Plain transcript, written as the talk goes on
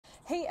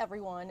Hey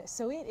everyone,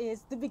 so it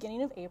is the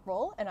beginning of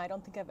April, and I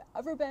don't think I've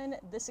ever been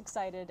this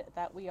excited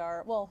that we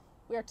are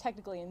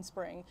technically in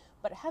spring,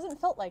 but it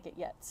hasn't felt like it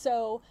yet.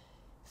 So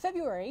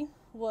February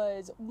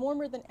was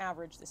warmer than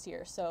average this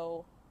year,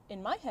 so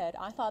in my head,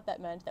 I thought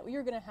that meant that we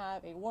were going to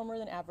have a warmer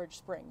than average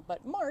spring,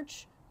 but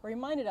March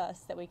reminded us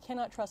that we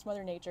cannot trust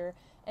Mother Nature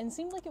and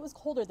seemed like it was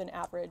colder than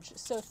average.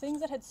 So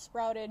things that had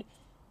sprouted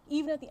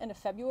even at the end of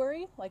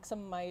February, like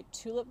some of my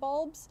tulip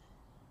bulbs,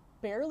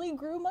 barely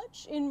grew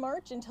much in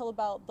March until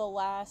about the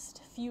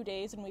last few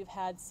days when we've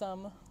had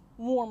some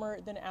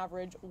warmer than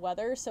average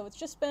weather. So it's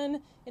just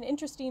been an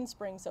interesting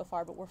spring so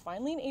far, but we're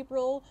finally in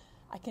April.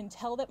 I can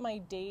tell that my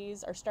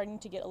days are starting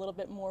to get a little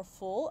bit more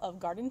full of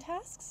garden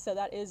tasks, so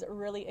that is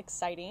really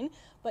exciting.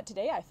 But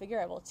today I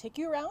figure I will take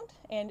you around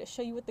and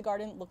show you what the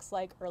garden looks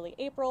like early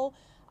April.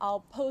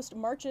 I'll post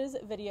March's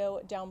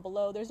video down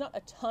below. There's not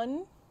a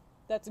ton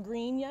that's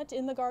green yet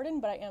in the garden,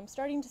 but I am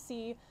starting to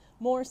see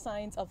more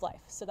signs of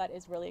life, so that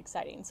is really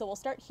exciting. So we'll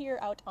start here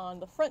out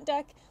on the front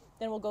deck,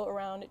 then we'll go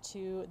around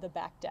to the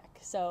back deck.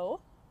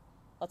 So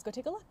let's go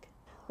take a look.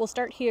 We'll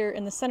start here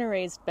in the center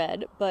raised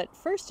bed, but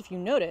first, if you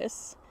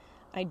notice,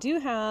 I do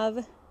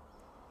have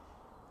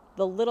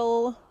the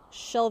little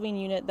shelving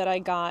unit that I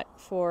got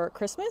for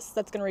Christmas.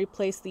 That's going to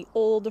replace the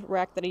old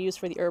rack that I used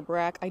for the herb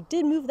rack. I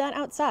did move that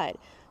outside,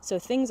 so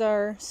things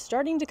are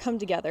starting to come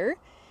together.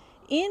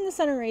 In the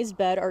center raised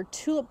bed are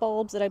tulip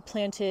bulbs that I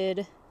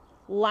planted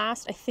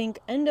last, I think,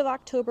 end of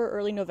October,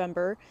 early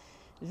November.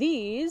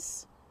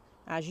 These,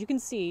 as you can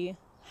see,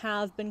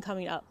 have been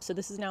coming up. So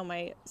this is now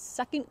my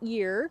second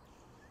year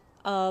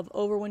of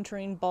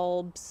overwintering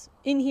bulbs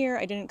in here.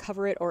 I didn't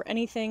cover it or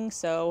anything,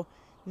 so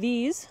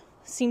these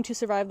seem to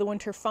survive the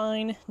winter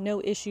fine.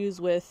 No issues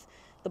with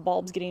the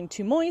bulbs getting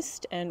too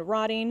moist and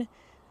rotting.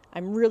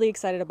 I'm really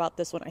excited about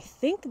this one. I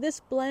think this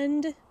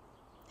blend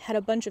had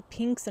a bunch of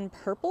pinks and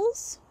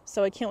purples,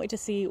 so I can't wait to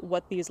see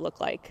what these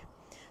look like.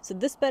 So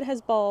this bed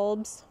has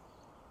bulbs.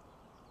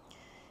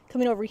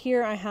 Coming over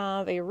here, I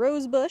have a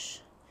rose bush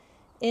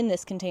in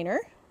this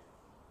container.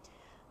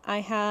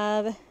 I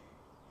have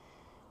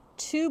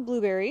 2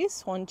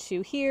 blueberries,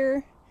 2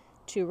 here,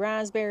 2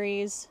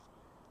 raspberries.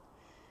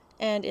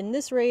 And in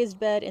this raised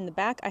bed in the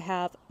back, I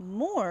have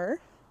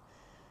more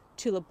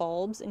tulip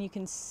bulbs, and you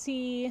can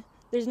see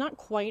there's not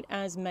quite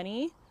as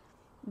many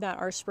that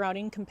are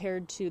sprouting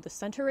compared to the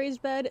center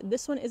raised bed.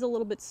 This one is a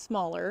little bit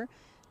smaller.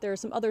 There are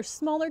some other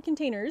smaller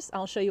containers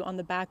I'll show you on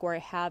the back where I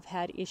have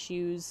had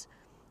issues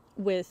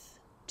with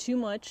too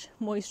much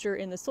moisture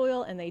in the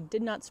soil and they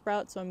did not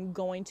sprout, so I'm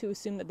going to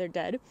assume that they're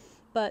dead.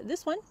 But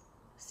this one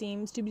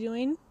seems to be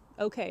doing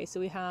okay. So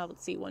we have,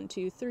 let's see, 1,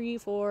 2, 3,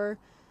 4,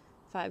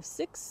 5,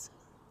 6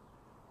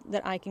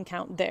 that I can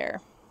count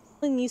there.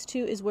 And these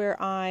 2 is where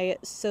I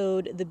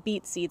sowed the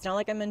beet seeds. Now,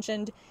 like I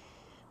mentioned,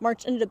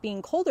 March ended up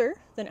being colder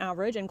than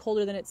average and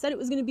colder than it said it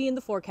was going to be in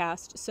the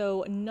forecast,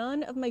 so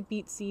none of my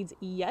beet seeds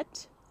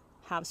yet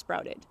have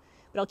sprouted.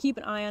 But I'll keep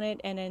an eye on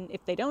it, and then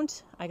if they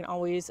don't, I can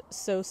always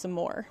sow some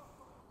more.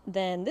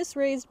 Then this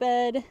raised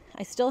bed,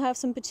 I still have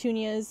some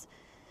petunias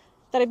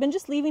that I've been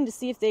just leaving to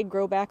see if they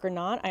grow back or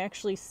not. I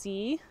actually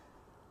see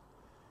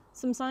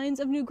some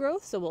signs of new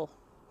growth, so we'll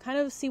kind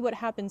of see what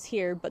happens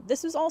here. But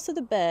this is also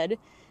the bed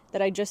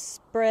that I just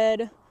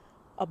spread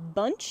a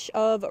bunch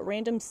of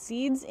random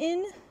seeds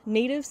in,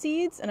 native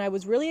seeds, and I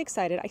was really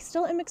excited. I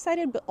still am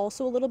excited, but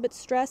also a little bit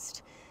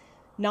stressed,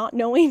 not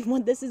knowing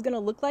what this is going to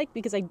look like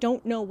because I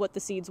don't know what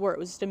the seeds were. It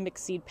was just a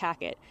mixed seed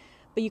packet.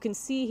 But you can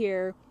see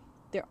here,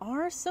 there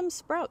are some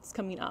sprouts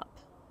coming up.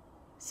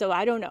 So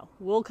I don't know.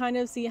 We'll kind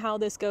of see how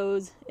this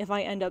goes if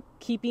I end up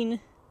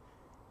keeping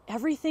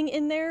everything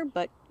in there.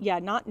 But yeah,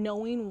 not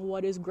knowing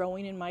what is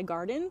growing in my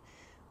garden,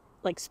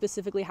 like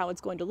specifically how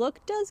it's going to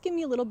look, does give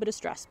me a little bit of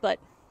stress, but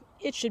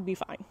it should be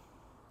fine.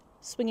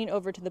 Swinging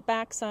over to the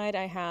back side,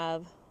 I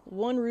have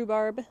 1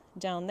 rhubarb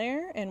down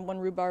there and 1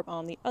 rhubarb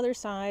on the other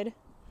side.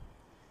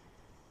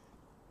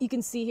 You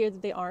can see here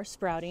that they are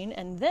sprouting.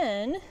 And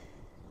then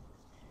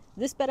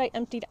this bed I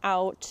emptied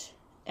out,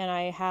 and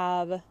I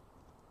have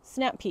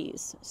snap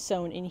peas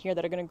sown in here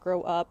that are going to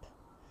grow up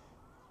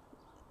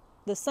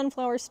the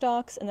sunflower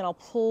stalks, and then I'll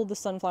pull the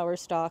sunflower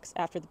stalks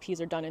after the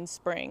peas are done in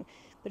spring.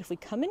 But if we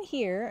come in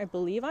here, I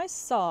believe I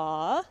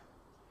saw...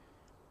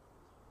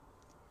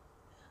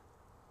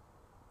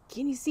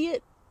 Can you see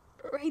it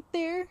right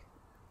there?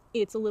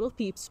 It's a little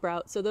peep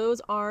sprout. So those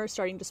are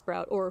starting to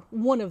sprout, or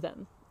one of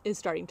them is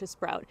starting to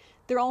sprout.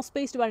 They're all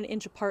spaced about 1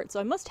 inch apart,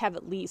 so I must have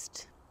at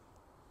least,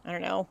 I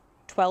don't know,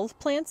 12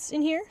 plants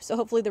in here. So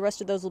hopefully the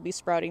rest of those will be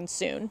sprouting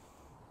soon.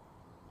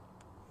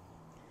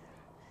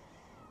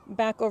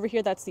 Back over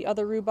here, that's the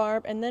other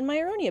rhubarb, and then my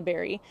aronia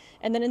berry.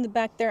 And then in the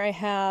back there, I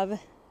have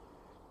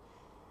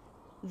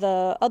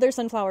the other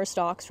sunflower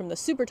stalks from the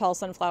super tall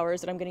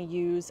sunflowers that I'm going to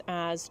use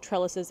as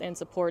trellises and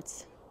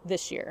supports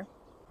this year.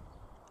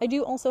 I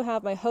do also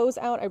have my hose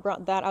out. I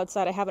brought that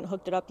outside. I haven't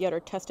hooked it up yet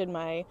or tested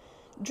my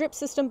drip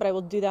system, but I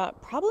will do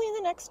that probably in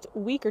the next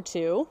week or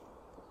 2.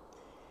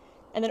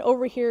 And then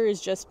over here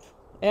is just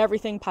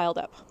everything piled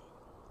up.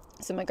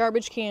 So my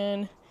garbage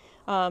can,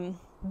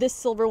 This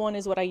silver one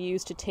is what I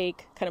use to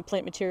take kind of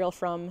plant material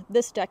from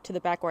this deck to the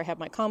back where I have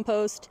my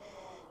compost.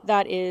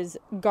 That is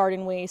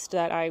garden waste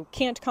that I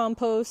can't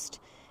compost.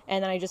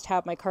 And then I just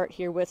have my cart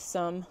here with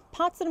some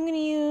pots that I'm going to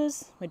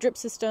use, my drip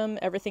system.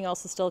 Everything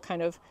else is still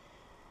kind of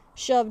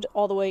shoved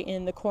all the way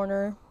in the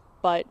corner.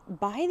 But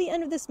by the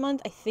end of this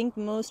month, I think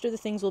most of the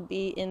things will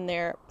be in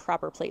their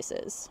proper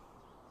places.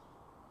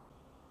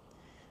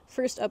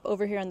 First up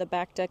over here on the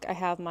back deck, I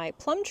have my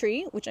plum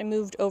tree, which I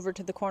moved over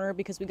to the corner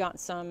because we got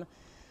some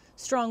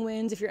strong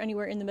winds. If you're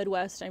anywhere in the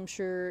Midwest, I'm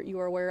sure you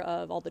are aware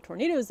of all the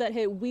tornadoes that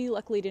hit. We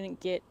luckily didn't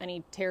get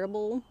any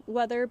terrible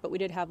weather, but we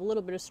did have a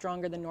little bit of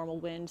stronger than normal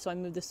wind. So I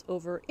moved this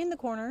over in the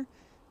corner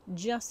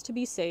just to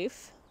be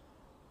safe.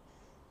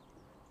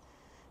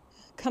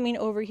 Coming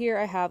over here,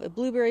 I have a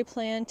blueberry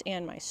plant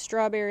and my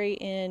strawberry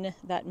in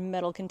that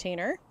metal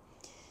container.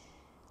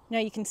 Now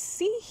you can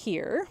see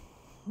here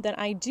that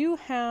I do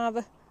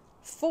have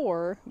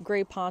 4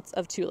 gray pots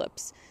of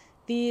tulips.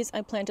 These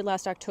I planted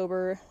last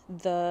October.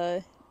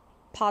 The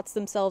pots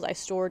themselves I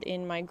stored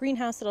in my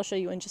greenhouse that I'll show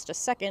you in just a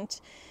second,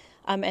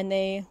 and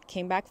they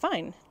came back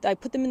fine. I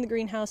put them in the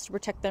greenhouse to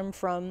protect them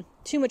from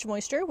too much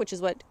moisture, which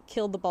is what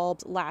killed the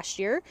bulbs last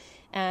year,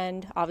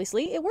 and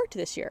obviously it worked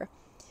this year.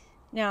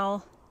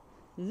 Now,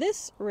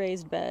 this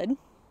raised bed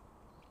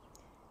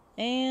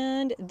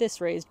and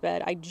this raised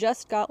bed I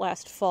just got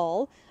last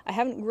fall. I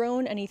haven't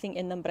grown anything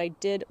in them, but I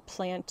did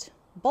plant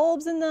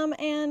bulbs in them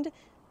and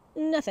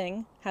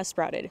nothing has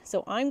sprouted.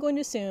 So I'm going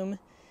to assume,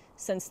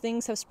 since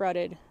things have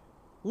sprouted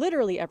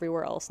literally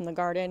everywhere else in the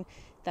garden,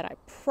 that I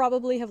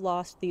probably have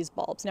lost these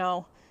bulbs.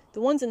 Now,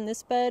 the ones in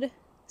this bed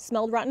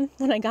smelled rotten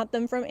when I got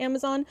them from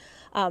Amazon.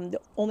 The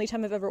only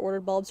time I've ever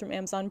ordered bulbs from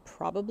Amazon,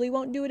 probably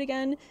won't do it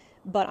again,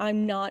 but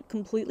I'm not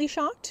completely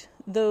shocked.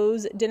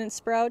 Those didn't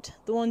sprout.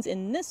 The ones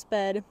in this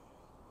bed,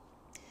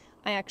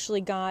 I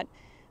actually got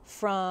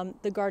from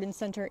the garden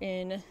center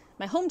in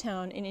my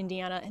hometown in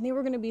Indiana, and they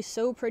were going to be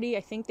so pretty.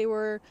 I think they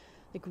were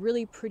like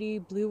really pretty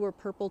blue or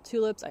purple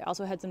tulips. I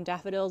also had some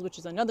daffodils, which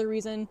is another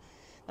reason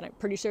that I'm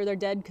pretty sure they're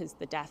dead, because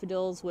the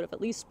daffodils would have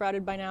at least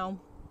sprouted by now.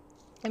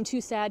 I'm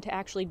too sad to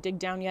actually dig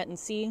down yet and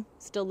see.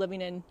 Still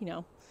living in,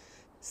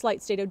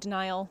 slight state of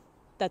denial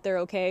that they're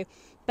okay.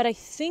 But I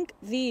think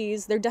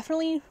they're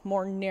definitely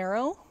more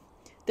narrow.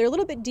 They're a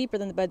little bit deeper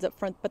than the beds up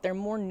front, but they're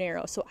more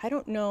narrow. So I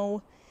don't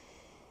know.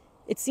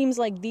 It seems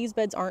like these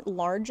beds aren't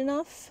large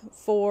enough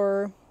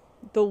for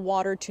the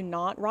water to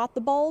not rot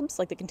the bulbs.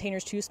 Like the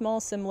container's too small,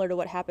 similar to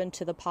what happened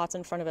to the pots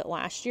in front of it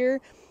last year.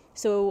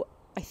 So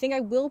I think I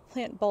will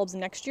plant bulbs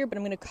next year, but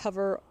I'm going to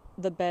cover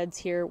the beds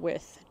here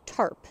with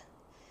tarp.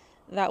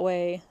 That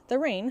way the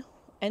rain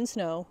and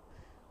snow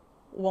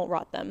won't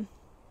rot them.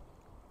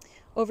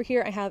 Over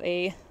here I have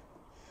a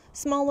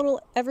small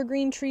little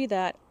evergreen tree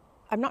that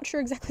I'm not sure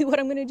exactly what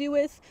I'm going to do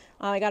with.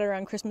 I got it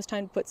around Christmas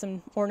time to put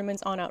some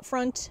ornaments on out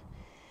front.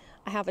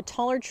 I have a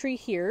taller tree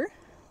here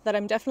that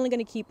I'm definitely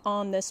going to keep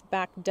on this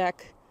back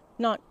deck,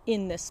 not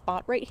in this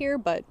spot right here,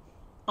 but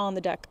on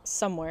the deck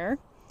somewhere.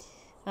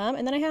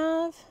 And then I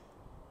have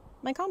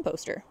my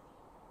composter.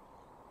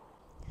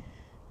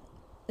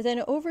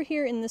 Then over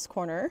here in this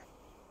corner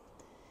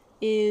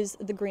is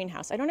the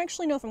greenhouse. I don't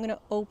actually know if I'm going to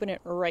open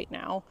it right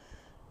now,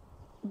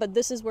 but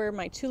this is where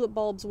my tulip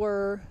bulbs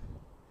were.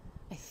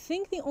 I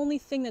think the only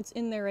thing that's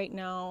in there right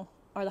now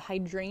are the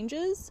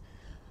hydrangeas.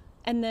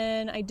 And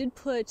then I did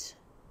put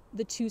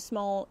the 2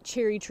 small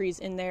cherry trees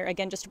in there,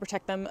 again, just to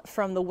protect them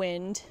from the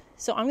wind.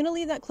 So I'm going to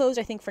leave that closed,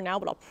 I think, for now,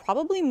 but I'll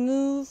probably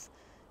move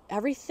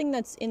everything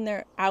that's in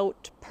there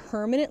out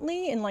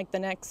permanently in like the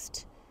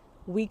next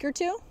week or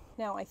 2.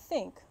 Now, I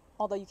think,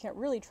 although you can't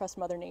really trust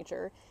Mother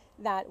Nature,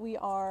 that we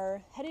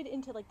are headed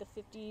into like the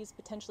 50s,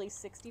 potentially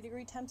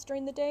 60-degree temps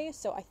during the day.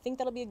 So I think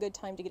that'll be a good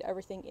time to get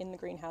everything in the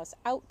greenhouse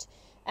out.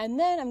 And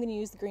then I'm going to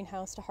use the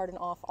greenhouse to harden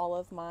off all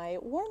of my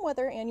warm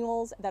weather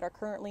annuals that are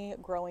currently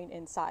growing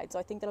inside. So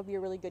I think that'll be a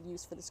really good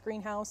use for this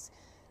greenhouse.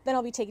 Then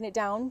I'll be taking it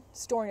down,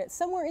 storing it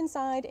somewhere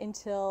inside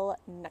until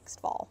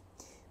next fall.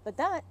 But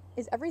that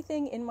is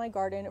everything in my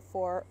garden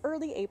for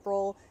early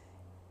April.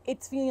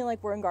 It's feeling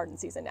like we're in garden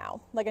season now.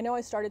 Like, I know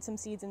I started some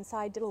seeds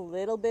inside, did a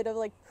little bit of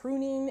like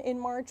pruning in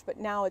March, but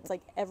now it's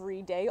like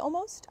every day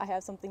almost I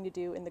have something to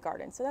do in the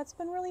garden. So that's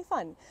been really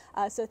fun.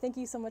 So thank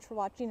you so much for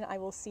watching, and I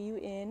will see you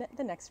in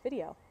the next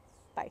video.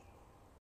 Bye.